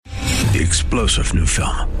the explosive new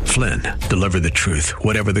film, Flynn, Deliver the Truth,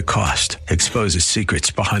 Whatever the Cost, exposes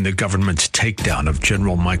secrets behind the government's takedown of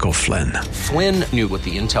General Michael Flynn. Flynn knew what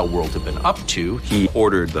the intel world had been up to. He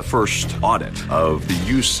ordered the first audit of the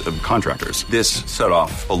use of contractors. This set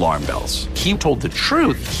off alarm bells. He told the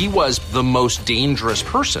truth. He was the most dangerous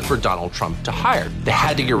person for Donald Trump to hire. They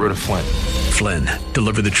had to get rid of Flynn. Flynn,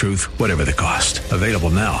 Deliver the Truth, Whatever the Cost. Available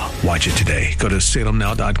now. Watch it today. Go to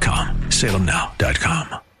salemnow.com.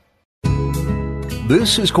 salemnow.com.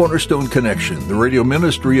 This is Cornerstone Connection, the radio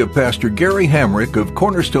ministry of Pastor Gary Hamrick of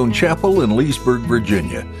Cornerstone Chapel in Leesburg,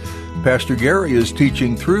 Virginia. Pastor Gary is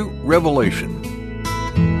teaching through Revelation. Real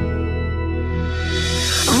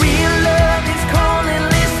love is calling,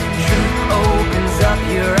 listen, truth opens up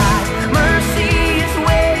your eyes. Mercy is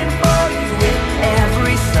waiting for you with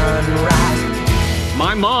every sunrise.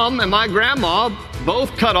 My mom and my grandma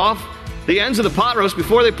both cut off the ends of the pot roast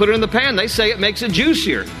before they put it in the pan. They say it makes it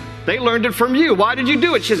juicier. They learned it from you. Why did you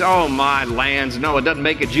do it? She says, oh, my lands, no, it doesn't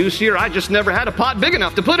make it juicier. I just never had a pot big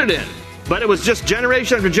enough to put it in. But it was just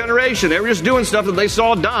generation after generation. They were just doing stuff that they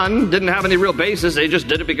saw done, didn't have any real basis. They just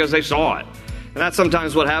did it because they saw it. And that's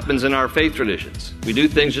sometimes what happens in our faith traditions. We do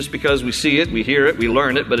things just because we see it, we hear it, we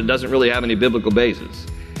learn it, but it doesn't really have any biblical basis.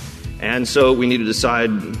 And so we need to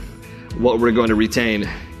decide what we're going to retain,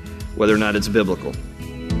 whether or not it's biblical.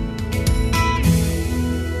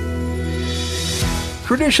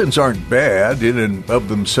 Traditions aren't bad in and of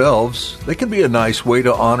themselves. They can be a nice way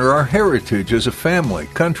to honor our heritage as a family,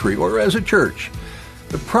 country, or as a church.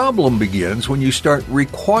 The problem begins when you start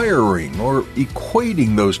requiring or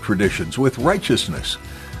equating those traditions with righteousness.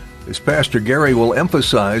 As Pastor Gary will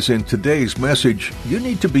emphasize in today's message, you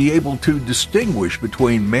need to be able to distinguish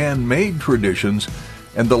between man-made traditions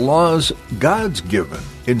and the laws God's given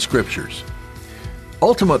in Scriptures.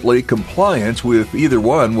 Ultimately, compliance with either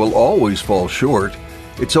one will always fall short.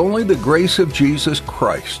 It's only the grace of Jesus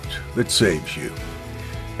Christ that saves you.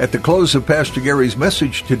 At the close of Pastor Gary's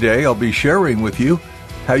message today, I'll be sharing with you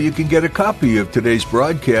how you can get a copy of today's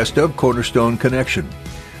broadcast of Cornerstone Connection.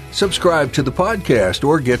 Subscribe to the podcast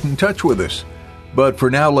or get in touch with us. But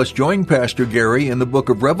for now, let's join Pastor Gary in the book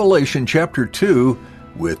of Revelation chapter 2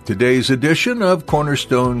 with today's edition of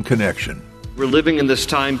Cornerstone Connection. We're living in this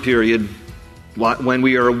time period when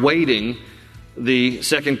we are awaiting the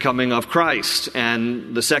second coming of Christ.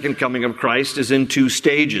 And the second coming of Christ is in two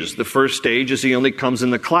stages. The first stage is he only comes in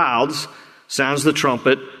the clouds, sounds the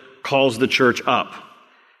trumpet, calls the church up.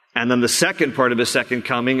 And then the second part of his second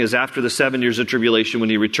coming is after the 7 years of tribulation, when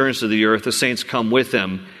he returns to the earth, the saints come with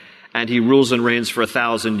him, and he rules and reigns for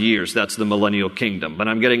 1,000 years. That's the millennial kingdom. But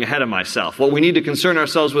I'm getting ahead of myself. What we need to concern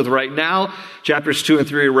ourselves with right now, chapters 2 and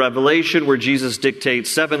 3 of Revelation, where Jesus dictates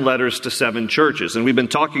 7 letters to 7 churches. And we've been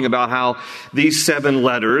talking about how these 7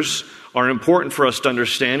 letters are important for us to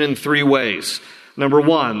understand in 3 ways. Number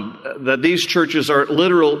 1, that these churches are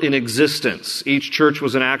literal in existence. Each church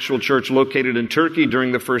was an actual church located in Turkey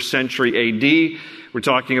during the 1st century A.D. We're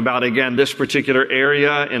talking about, again, this particular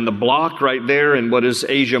area in the block right there in what is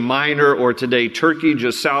Asia Minor, or today Turkey,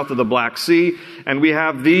 just south of the Black Sea. And we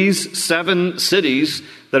have these 7 cities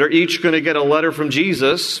that are each going to get a letter from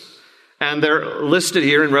Jesus. And they're listed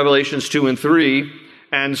here in Revelations 2 and 3.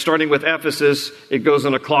 And starting with Ephesus, it goes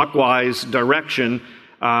in a clockwise direction.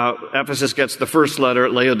 Ephesus gets the first letter,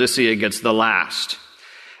 Laodicea gets the last.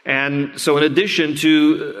 And so in addition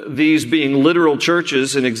to these being literal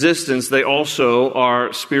churches in existence, they also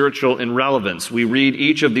are spiritual in relevance. We read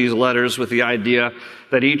each of these letters with the idea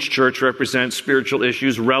that each church represents spiritual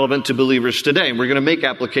issues relevant to believers today. And we're going to make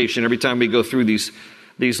application every time we go through these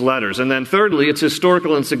letters. And then thirdly, it's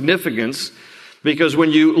historical in significance, because when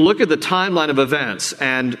you look at the timeline of events,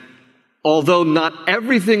 and although not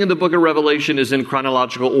everything in the book of Revelation is in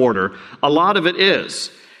chronological order, a lot of it is.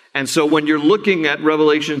 And so when you're looking at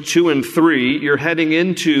Revelation 2 and 3, you're heading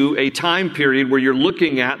into a time period where you're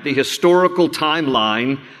looking at the historical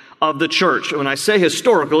timeline of the church. When I say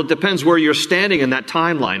historical, it depends where you're standing in that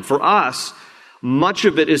timeline. For us, much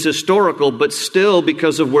of it is historical, but still,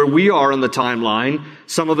 because of where we are in the timeline,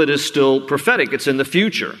 some of it is still prophetic. It's in the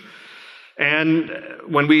future. And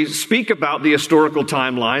when we speak about the historical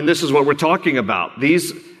timeline, this is what we're talking about.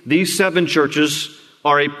 These 7 churches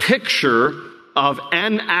are a picture of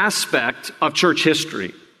an aspect of church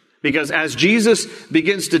history. Because as Jesus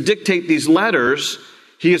begins to dictate these letters,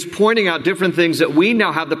 he is pointing out different things that we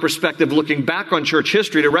now have the perspective looking back on church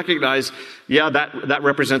history to recognize, that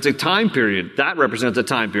represents a time period. That represents a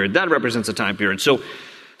time period. That represents a time period. So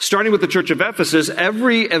starting with the church of Ephesus,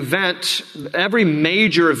 every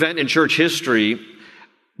major event in church history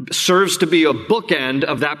serves to be a bookend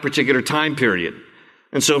of that particular time period.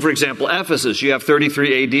 And so, for example, Ephesus, you have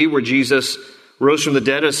 33 AD where Jesus rose from the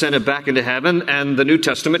dead, ascended back into heaven, and the New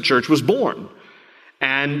Testament church was born.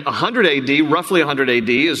 And 100 AD, roughly 100 AD,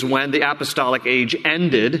 is when the apostolic age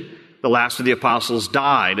ended. The last of the apostles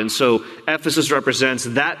died. And so Ephesus represents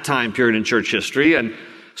that time period in church history. And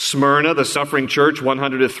Smyrna, the suffering church,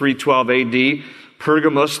 100 to 312 AD.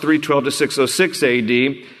 Pergamos, 312 to 606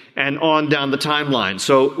 AD. And on down the timeline.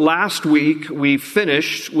 So last week we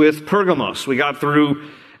finished with Pergamos. We got through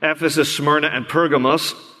Ephesus, Smyrna, and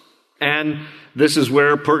Pergamos. And this is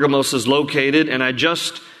where Pergamos is located. And I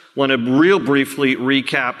just want to real briefly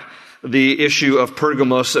recap the issue of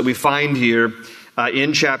Pergamos that we find here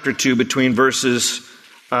in chapter 2 between verses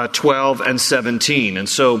 12 and 17. And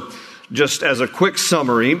so just as a quick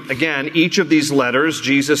summary, again, each of these letters,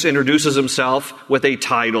 Jesus introduces himself with a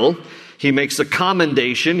title. He makes a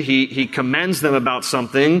commendation. He commends them about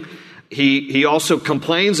something. He also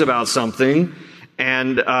complains about something.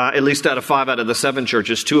 And at least out of 5 out of the 7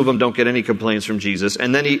 churches, 2 of them don't get any complaints from Jesus.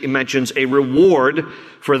 And then he mentions a reward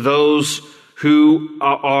for those who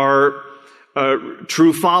are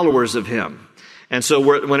true followers of him. And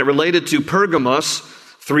so when it related to Pergamos,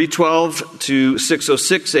 312 to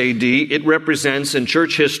 606 AD, it represents in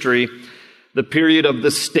church history the period of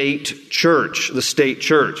the state church,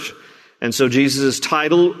 And so Jesus'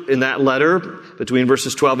 title in that letter, between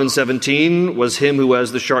verses 12 and 17, was him who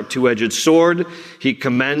has the sharp two-edged sword. He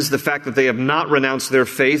commends the fact that they have not renounced their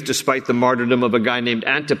faith despite the martyrdom of a guy named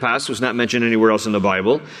Antipas, who's not mentioned anywhere else in the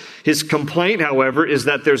Bible. His complaint, however, is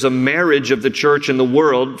that there's a marriage of the church and the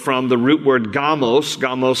world from the root word gamos.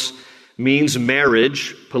 Gamos means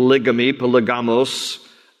marriage, polygamy, polygamos,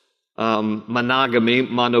 monogamy,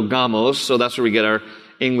 monogamos. So that's where we get our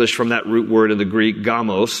English from that root word in the Greek,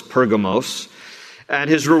 gamos, Pergamos. And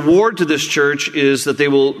his reward to this church is that they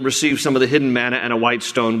will receive some of the hidden manna and a white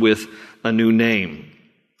stone with a new name.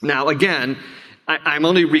 Now, again, I'm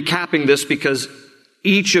only recapping this because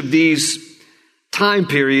each of these time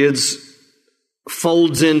periods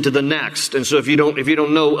folds into the next. And so if you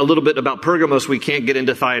don't know a little bit about Pergamos, we can't get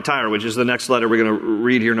into Thyatira, which is the next letter we're going to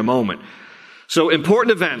read here in a moment. So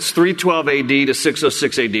important events, 312 AD to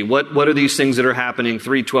 606 AD. What are these things that are happening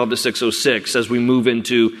 312 to 606 as we move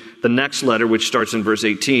into the next letter, which starts in verse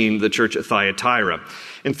 18, the church at Thyatira?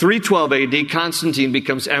 In 312 AD, Constantine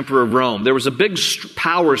becomes emperor of Rome. There was a big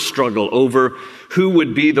power struggle over who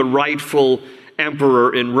would be the rightful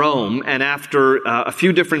emperor in Rome. And after a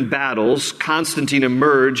few different battles, Constantine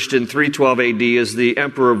emerged in 312 AD as the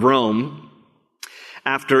emperor of Rome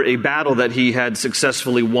after a battle that he had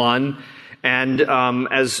successfully won. And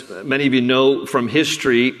as many of you know from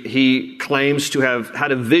history, he claims to have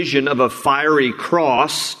had a vision of a fiery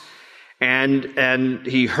cross, and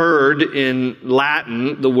he heard in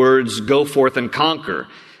Latin the words, "Go forth and conquer."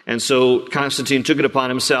 And so Constantine took it upon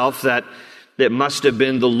himself that it must have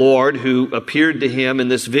been the Lord who appeared to him in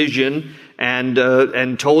this vision and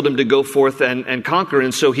told him to go forth and conquer.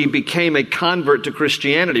 And so he became a convert to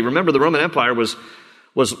Christianity. Remember, the Roman Empire was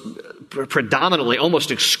predominantly,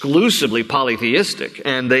 almost exclusively polytheistic,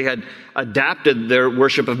 and they had adapted their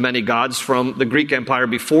worship of many gods from the Greek Empire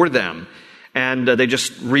before them, and they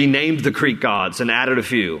just renamed the Greek gods and added a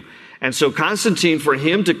few. And so Constantine, for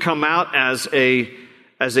him to come out as a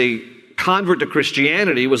convert to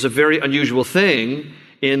Christianity was a very unusual thing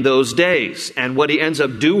in those days. And what he ends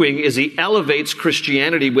up doing is he elevates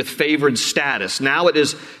Christianity with favored status. Now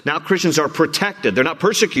Christians are protected. They're not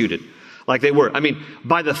persecuted like they were. I mean,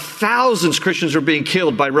 by the thousands, Christians were being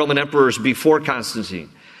killed by Roman emperors before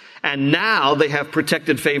Constantine. And now they have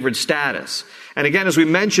protected favored status. And again, as we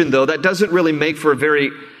mentioned, though, that doesn't really make for a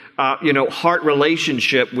very, heart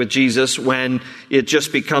relationship with Jesus when it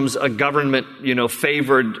just becomes a government,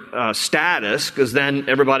 favored status, because then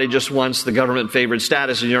everybody just wants the government favored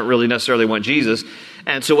status and you don't really necessarily want Jesus.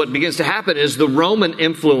 And so what begins to happen is the Roman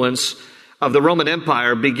influence of the Roman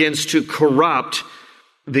Empire begins to corrupt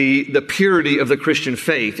the purity of the Christian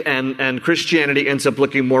faith, and Christianity ends up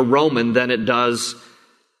looking more Roman than it does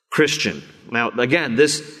Christian. Now, again,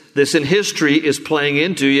 this in history is playing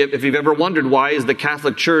into, if you've ever wondered why is the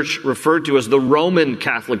Catholic Church referred to as the Roman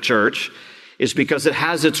Catholic Church, is because it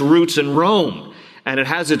has its roots in Rome. And it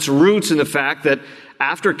has its roots in the fact that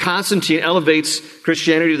after Constantine elevates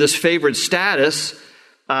Christianity to this favored status,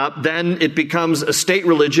 then it becomes a state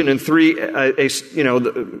religion in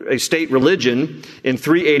a state religion in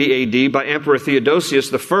 380 AD by Emperor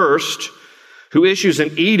Theodosius I, who issues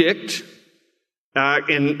an edict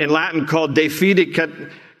in Latin called De Fide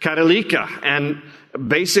Catholica, and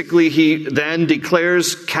basically he then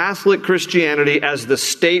declares Catholic Christianity as the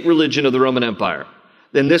state religion of the Roman Empire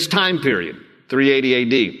in this time period, 380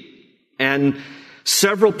 AD. And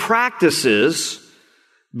several practices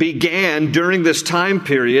began during this time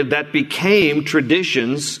period that became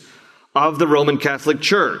traditions of the Roman Catholic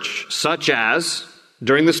Church, such as,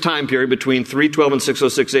 during this time period between 312 and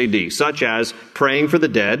 606 AD, such as praying for the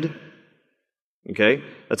dead. Okay?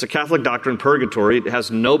 That's a Catholic doctrine, purgatory. It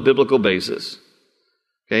has no biblical basis.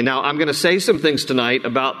 Okay, now I'm going to say some things tonight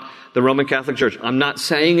about the Roman Catholic Church. I'm not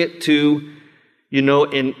saying it to,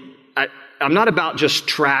 I'm not about just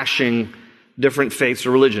trashing different faiths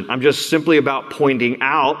or religion. I'm just simply about pointing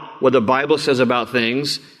out what the Bible says about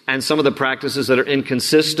things and some of the practices that are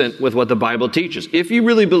inconsistent with what the Bible teaches. If you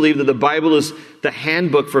really believe that the Bible is the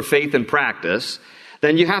handbook for faith and practice,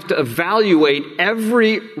 then you have to evaluate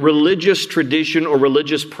every religious tradition or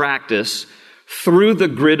religious practice through the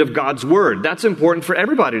grid of God's Word. That's important for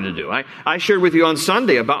everybody to do. I shared with you on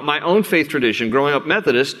Sunday about my own faith tradition. Growing up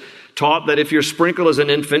Methodist, taught that if you're sprinkled as an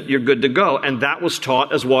infant, you're good to go. And that was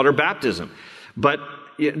taught as water baptism. But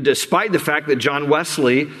despite the fact that John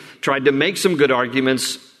Wesley tried to make some good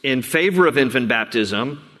arguments in favor of infant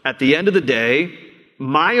baptism, at the end of the day,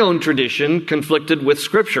 my own tradition conflicted with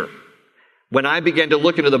Scripture. When I began to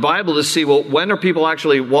look into the Bible to see, well, when are people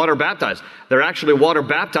actually water baptized? They're actually water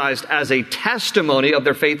baptized as a testimony of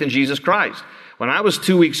their faith in Jesus Christ. When I was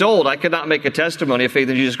 2 weeks old, I could not make a testimony of faith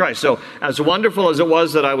in Jesus Christ. So as wonderful as it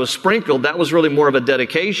was that I was sprinkled, that was really more of a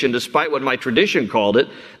dedication, despite what my tradition called it.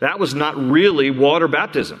 That was not really water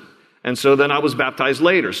baptism. And so then I was baptized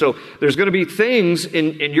later. So there's going to be things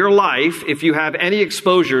in your life, if you have any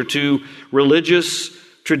exposure to religious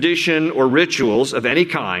tradition or rituals of any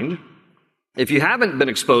kind, if you haven't been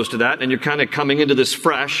exposed to that and you're kind of coming into this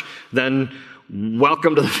fresh, then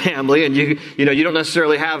welcome to the family, and you don't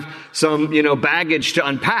necessarily have some, baggage to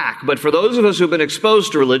unpack. But for those of us who have been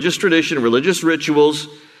exposed to religious tradition, religious rituals,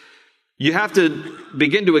 you have to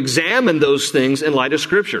begin to examine those things in light of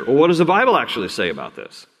Scripture. Well, what does the Bible actually say about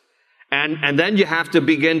this? And then you have to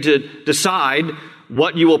begin to decide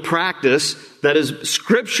what you will practice that is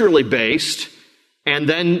scripturally based, and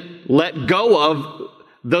then let go of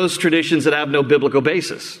those traditions that have no biblical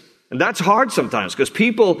basis. And that's hard sometimes because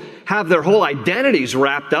people have their whole identities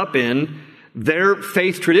wrapped up in their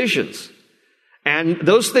faith traditions. And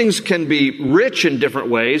those things can be rich in different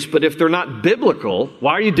ways, but if they're not biblical,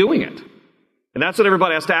 why are you doing it? And that's what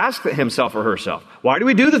everybody has to ask himself or herself. Why do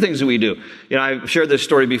we do the things that we do? I've shared this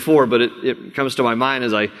story before, but it comes to my mind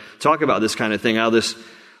as I talk about this kind of thing, how this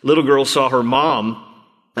little girl saw her mom.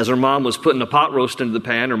 As her mom was putting a pot roast into the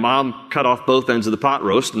pan, her mom cut off both ends of the pot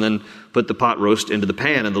roast and then put the pot roast into the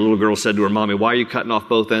pan. And the little girl said to her mommy, "Why are you cutting off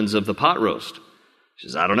both ends of the pot roast?" She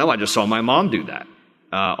says, "I don't know. I just saw my mom do that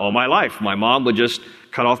all my life. My mom would just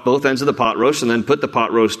cut off both ends of the pot roast and then put the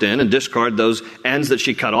pot roast in and discard those ends that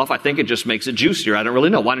she cut off. I think it just makes it juicier. I don't really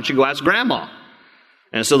know. Why don't you go ask Grandma?"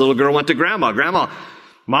 And so the little girl went to Grandma. "Grandma,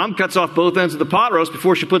 Mom cuts off both ends of the pot roast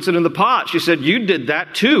before she puts it in the pot." She said, "You did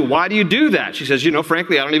that too. Why do you do that?" She says,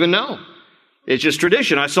 "Frankly, I don't even know. It's just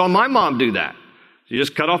tradition. I saw my mom do that. She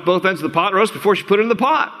just cut off both ends of the pot roast before she put it in the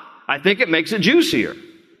pot. I think it makes it juicier.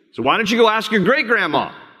 So why don't you go ask your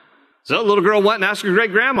great-grandma?" So the little girl went and asked her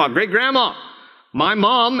great-grandma, "Great-grandma, my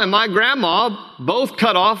mom and my grandma both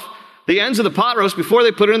cut off the ends of the pot roast before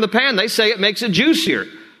they put it in the pan. They say it makes it juicier.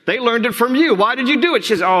 They learned it from you. Why did you do it?" She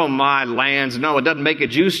says, "Oh, my lands, no, it doesn't make it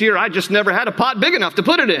juicier. I just never had a pot big enough to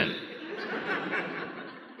put it in."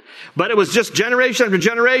 But it was just generation after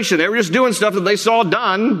generation. They were just doing stuff that they saw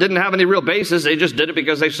done, didn't have any real basis. They just did it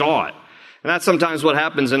because they saw it. And that's sometimes what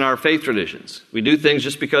happens in our faith traditions. We do things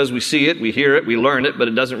just because we see it, we hear it, we learn it, but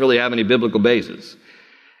it doesn't really have any biblical basis.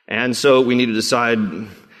 And so we need to decide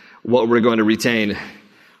what we're going to retain,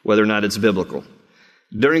 whether or not it's biblical.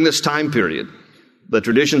 During this time period, the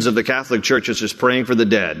traditions of the Catholic Church is just praying for the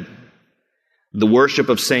dead, the worship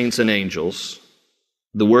of saints and angels,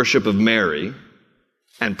 the worship of Mary,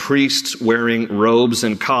 and priests wearing robes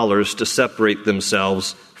and collars to separate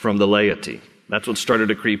themselves from the laity. That's what started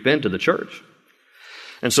to creep into the church.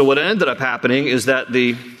 And so what ended up happening is that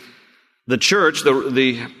the church,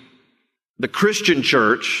 the Christian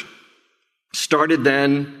church, started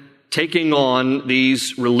then taking on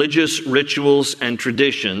these religious rituals and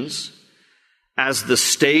traditions as the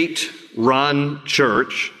state-run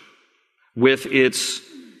church with its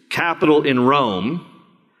capital in Rome,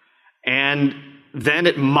 and then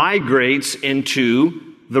it migrates into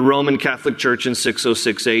the Roman Catholic Church in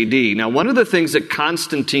 606 AD. Now, one of the things that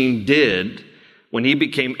Constantine did when he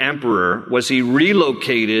became emperor was he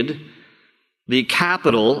relocated the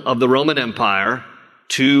capital of the Roman Empire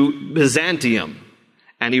to Byzantium,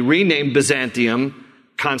 and he renamed Byzantium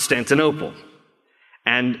Constantinople.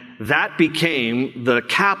 And that became the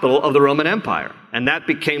capital of the Roman Empire. And that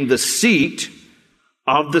became the seat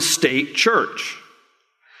of the state church.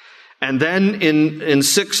 And then in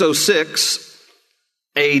 606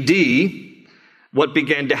 AD, what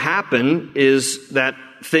began to happen is that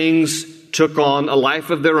things took on a life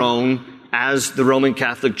of their own as the Roman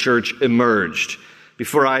Catholic Church emerged.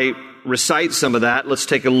 Before I recite some of that, let's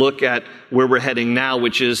take a look at where we're heading now,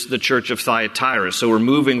 which is the Church of Thyatira. So we're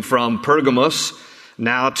moving from Pergamos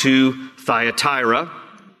now to Thyatira.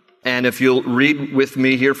 And if you'll read with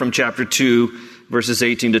me here from chapter 2, verses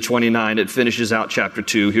 18 to 29, it finishes out chapter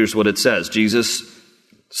 2. Here's what it says. Jesus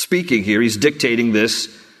speaking here, he's dictating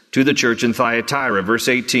this to the church in Thyatira. Verse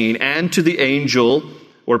 18, and to the angel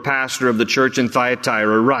or pastor of the church in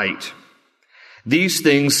Thyatira write, these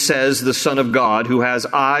things says the Son of God, who has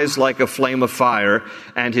eyes like a flame of fire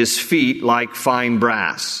and his feet like fine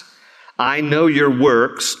brass. I know your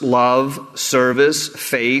works, love, service,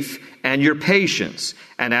 faith, and your patience.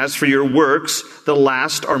 And as for your works, the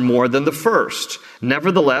last are more than the first.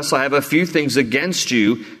 Nevertheless, I have a few things against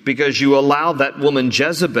you, because you allow that woman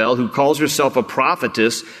Jezebel, who calls herself a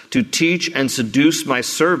prophetess, to teach and seduce my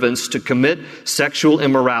servants to commit sexual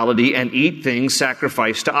immorality and eat things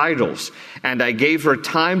sacrificed to idols. And I gave her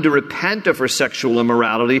time to repent of her sexual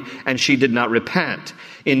immorality, and she did not repent.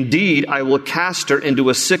 Indeed, I will cast her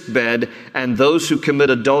into a sickbed, and those who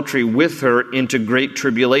commit adultery with her into great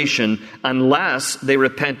tribulation, unless they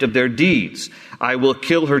repent of their deeds. I will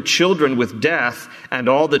kill her children with death, and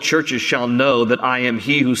all the churches shall know that I am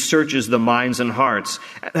he who searches the minds and hearts,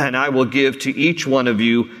 and I will give to each one of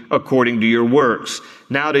you according to your works.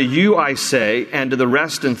 Now to you I say, and to the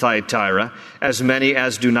rest in Thyatira, as many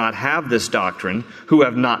as do not have this doctrine, who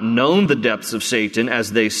have not known the depths of Satan,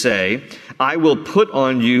 as they say, I will put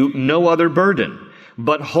on you no other burden,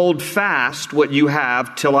 but hold fast what you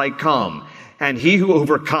have till I come. And he who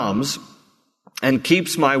overcomes and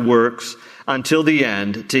keeps my works until the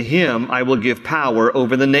end, to him I will give power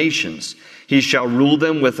over the nations. He shall rule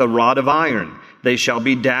them with a rod of iron. They shall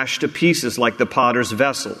be dashed to pieces like the potter's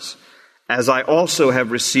vessels. As I also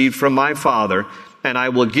have received from my Father, and I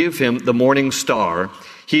will give him the morning star.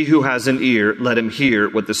 He who has an ear, let him hear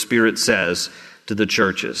what the Spirit says to the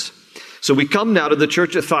churches. So we come now to the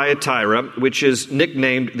church of Thyatira, which is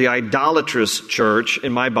nicknamed the idolatrous church.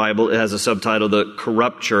 In my Bible, it has a subtitle, the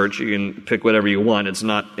corrupt church. You can pick whatever you want. It's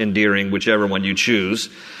not endearing, whichever one you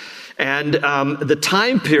choose. And the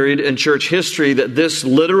time period in church history that this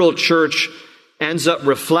literal church ends up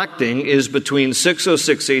reflecting is between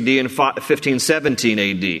 606 AD and 1517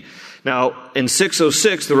 AD. Now, in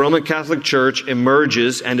 606, the Roman Catholic Church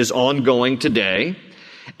emerges and is ongoing today.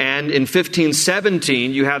 And in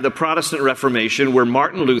 1517, you have the Protestant Reformation, where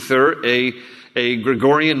Martin Luther, a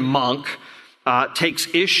Gregorian monk, takes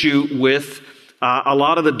issue with a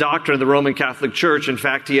lot of the doctrine of the Roman Catholic Church. In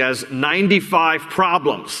fact, he has 95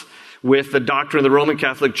 problems with the doctrine of the Roman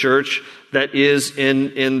Catholic Church that is,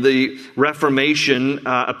 in the Reformation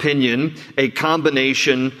opinion, a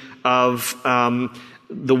combination of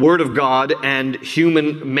the Word of God and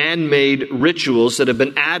human man-made rituals that have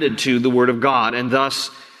been added to the Word of God, and thus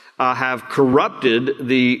have corrupted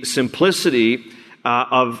the simplicity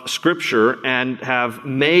of Scripture and have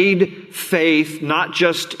made faith not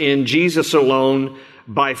just in Jesus alone,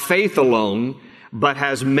 by faith alone, but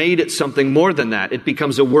has made it something more than that. It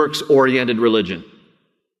becomes a works-oriented religion.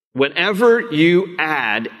 Whenever you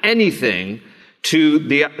add anything to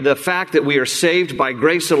the fact that we are saved by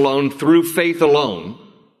grace alone through faith alone,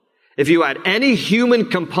 if you add any human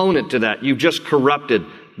component to that, you've just corrupted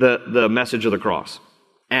the message of the cross.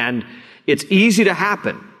 And it's easy to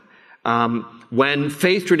happen when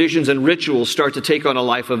faith traditions and rituals start to take on a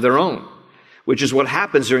life of their own, which is what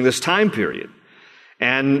happens during this time period.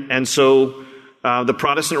 And so the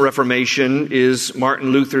Protestant Reformation is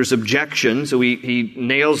Martin Luther's objection. So he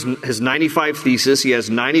nails his 95 thesis. He has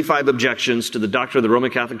 95 objections to the doctrine of the Roman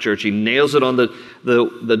Catholic Church. He nails it on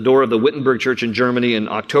the door of the Wittenberg Church in Germany in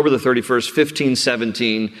October the 31st,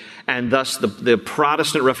 1517. And thus the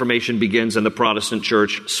Protestant Reformation begins, and the Protestant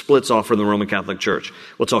Church splits off from the Roman Catholic Church.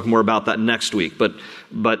 We'll talk more about that next week.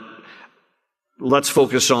 But let's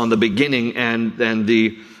focus on the beginning and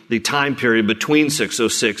the time period between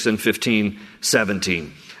 606 and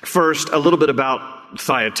 1517. First, a little bit about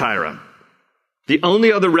Thyatira. The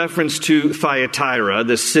only other reference to Thyatira,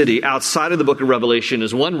 this city, outside of the book of Revelation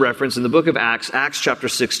is one reference in the book of Acts, Acts chapter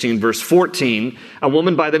 16, verse 14. A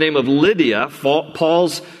woman by the name of Lydia,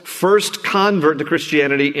 Paul's first convert to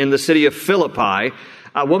Christianity in the city of Philippi.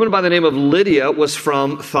 A woman by the name of Lydia was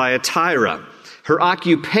from Thyatira. Her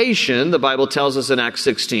occupation, the Bible tells us in Acts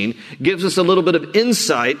 16, gives us a little bit of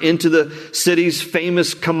insight into the city's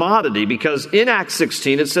famous commodity, because in Acts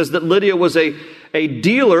 16 it says that Lydia was a a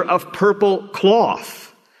dealer of purple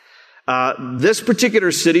cloth. This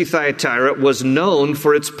particular city, Thyatira, was known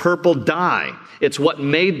for its purple dye. It's what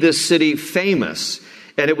made this city famous.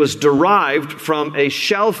 And it was derived from a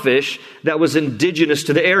shellfish that was indigenous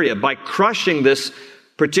to the area. By crushing this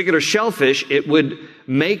particular shellfish, it would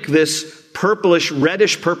make this purplish,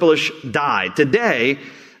 reddish purplish dye. Today,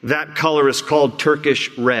 that color is called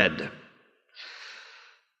Turkish red.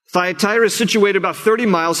 Thyatira is situated about 30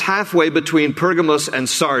 miles halfway between Pergamos and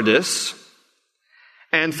Sardis.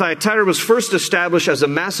 And Thyatira was first established as a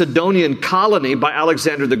Macedonian colony by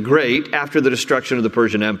Alexander the Great after the destruction of the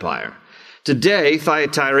Persian Empire. Today,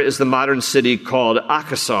 Thyatira is the modern city called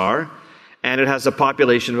Akhisar, and it has a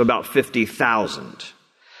population of about 50,000.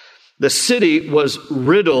 The city was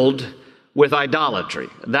riddled with idolatry.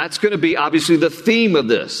 That's going to be obviously the theme of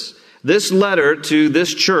this. This letter to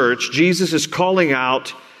this church, Jesus is calling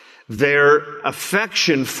out their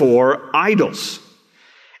affection for idols.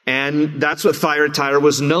 And that's what Thyatira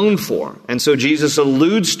was known for. And so Jesus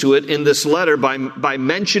alludes to it in this letter by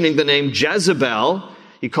mentioning the name Jezebel.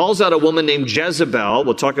 He calls out a woman named Jezebel.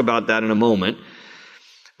 We'll talk about that in a moment.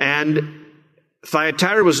 And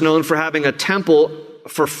Thyatira was known for having a temple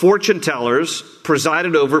for fortune tellers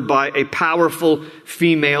presided over by a powerful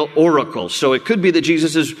female oracle. So it could be that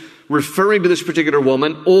Jesus is referring to this particular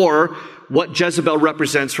woman or what Jezebel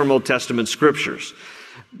represents from Old Testament scriptures.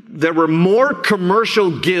 There were more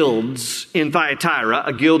commercial guilds in Thyatira.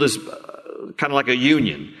 A guild is kind of like a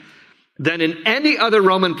union, than in any other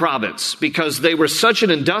Roman province, because they were such an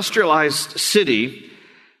industrialized city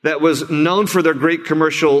that was known for their great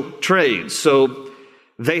commercial trades. So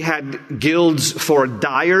they had guilds for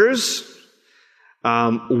dyers,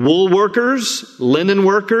 wool workers, linen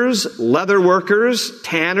workers, leather workers,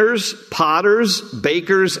 tanners, potters,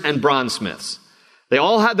 bakers, and bronzesmiths. They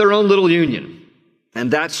all had their own little union. And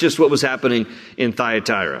that's just what was happening in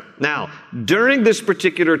Thyatira. Now, during this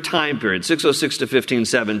particular time period, 606 to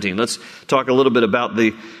 1517, let's talk a little bit about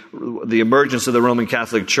the emergence of the Roman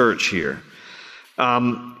Catholic Church here.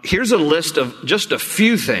 Here's a list of just a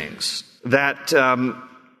few things that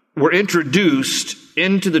were introduced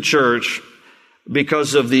into the church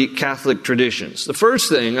because of the Catholic traditions. The first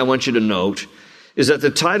thing I want you to note is that the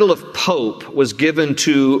title of Pope was given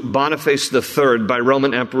to Boniface III by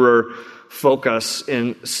Roman Emperor Phocas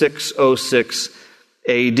in 606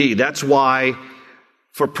 AD. That's why,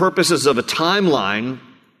 for purposes of a timeline,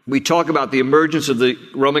 we talk about the emergence of the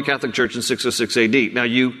Roman Catholic Church in 606 AD. Now,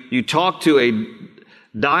 you talk to a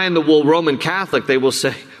dyed-in-the-wool Roman Catholic, they will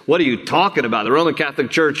say, what are you talking about? The Roman Catholic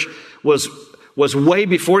Church was way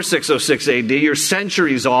before 606 AD. You're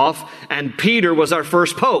centuries off, and Peter was our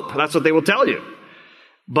first pope. That's what they will tell you.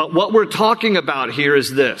 But what we're talking about here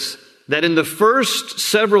is this, that in the first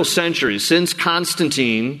several centuries, since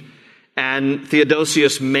Constantine and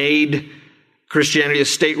Theodosius made Christianity a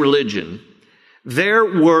state religion, there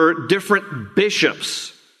were different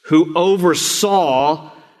bishops who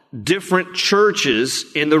oversaw different churches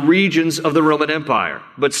in the regions of the Roman Empire.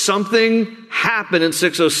 But something happened in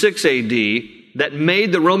 606 AD that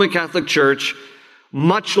made the Roman Catholic Church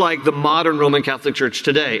much like the modern Roman Catholic Church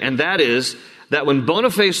today. And that is that when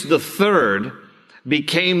Boniface III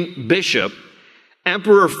became bishop,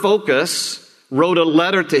 Emperor Phocas wrote a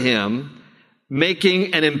letter to him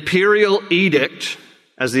making an imperial edict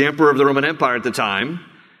as the emperor of the Roman Empire at the time.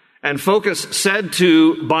 And Phocas said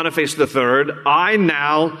to Boniface III, I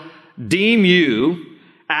now deem you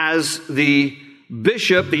as the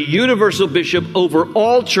bishop, the universal bishop over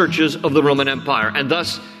all churches of the Roman Empire. And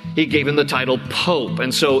thus he gave him the title Pope.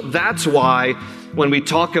 And so that's why when we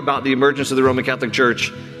talk about the emergence of the Roman Catholic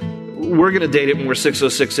Church, we're going to date it when we're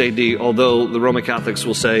 606 AD, although the Roman Catholics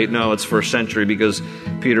will say, no, it's first century because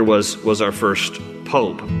Peter was our first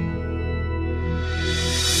pope. Hope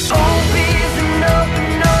is an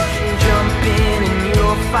open ocean, jump in and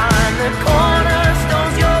you'll find the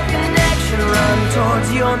cornerstone's your connection, run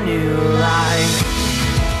towards your new life.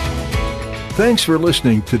 Thanks for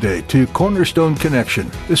listening today to Cornerstone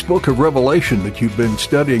Connection. This book of Revelation that you've been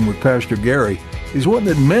studying with Pastor Gary is one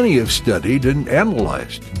that many have studied and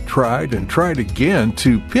analyzed, tried again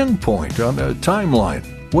to pinpoint on a timeline.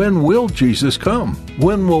 When will Jesus come?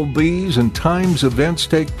 When will these and times events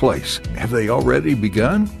take place? Have they already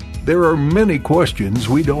begun? There are many questions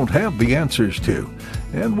we don't have the answers to,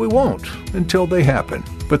 and we won't until they happen.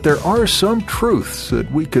 But there are some truths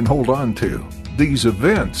that we can hold on to. These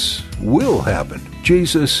events will happen.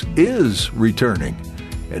 Jesus is returning,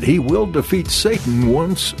 and he will defeat Satan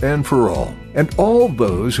once and for all. And all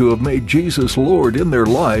those who have made Jesus Lord in their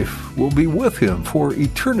life will be with him for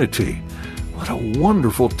eternity. What a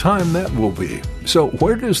wonderful time that will be. So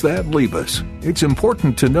where does that leave us? It's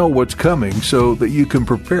important to know what's coming so that you can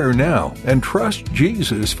prepare now and trust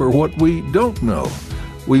Jesus for what we don't know.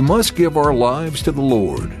 We must give our lives to the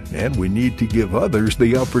Lord, and we need to give others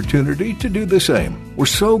the opportunity to do the same. We're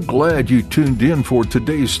so glad you tuned in for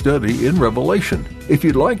today's study in Revelation. If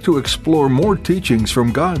you'd like to explore more teachings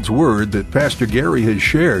from God's Word that Pastor Gary has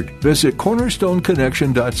shared, visit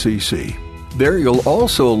cornerstoneconnection.cc. There you'll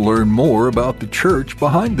also learn more about the church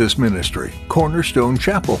behind this ministry, Cornerstone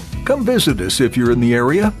Chapel. Come visit us if you're in the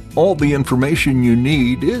area. All the information you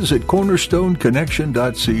need is at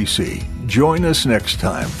cornerstoneconnection.cc. Join us next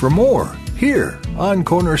time for more here on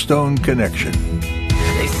Cornerstone Connection.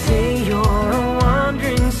 They say you're a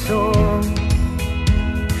wandering soul,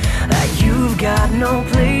 that you've got no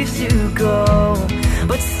place to go,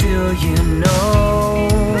 but still you know,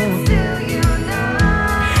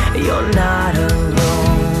 you're not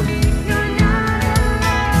alone.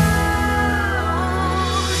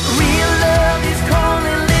 Real love is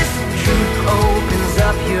calling, listen, truth opens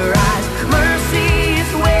up your eyes. Mercy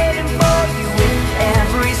is waiting for you with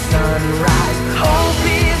every sunrise. Hope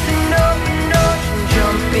is an open ocean,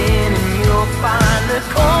 jump in and you'll find the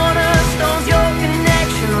cornerstones, your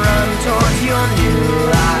connection, run towards your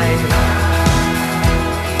new life.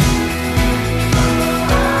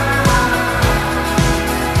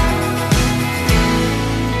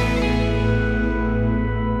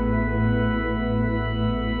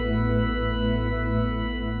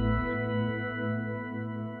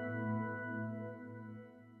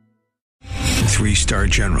 Three-star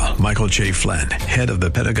General Michael J. Flynn, head of the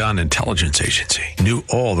Pentagon Intelligence Agency, knew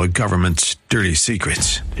all the government's dirty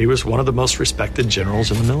secrets. He was one of the most respected generals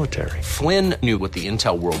in the military. Flynn knew what the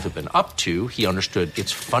intel world had been up to. He understood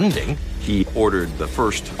its funding. He ordered the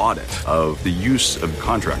first audit of the use of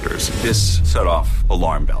contractors. This set off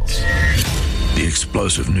alarm bells. The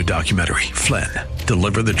explosive new documentary, Flynn,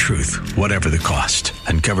 Deliver the Truth, Whatever the Cost,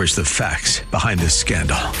 uncovers the facts behind this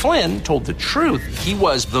scandal. Flynn told the truth. He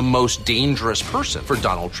was the most dangerous person for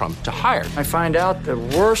Donald Trump to hire. I find out the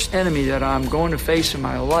worst enemy that I'm going to face in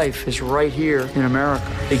my life is right here in America.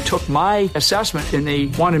 They took my assessment and they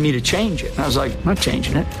wanted me to change it. And I was like, I'm not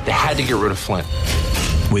changing it. They had to get rid of Flynn.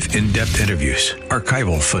 With in-depth interviews,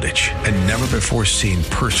 archival footage, and never-before-seen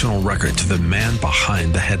personal records of the man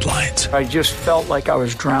behind the headlines. I just felt like I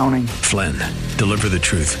was drowning. Flynn, Deliver the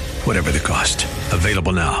Truth, Whatever the Cost.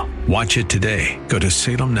 Available now. Watch it today. Go to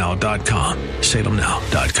salemnow.com.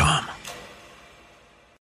 salemnow.com.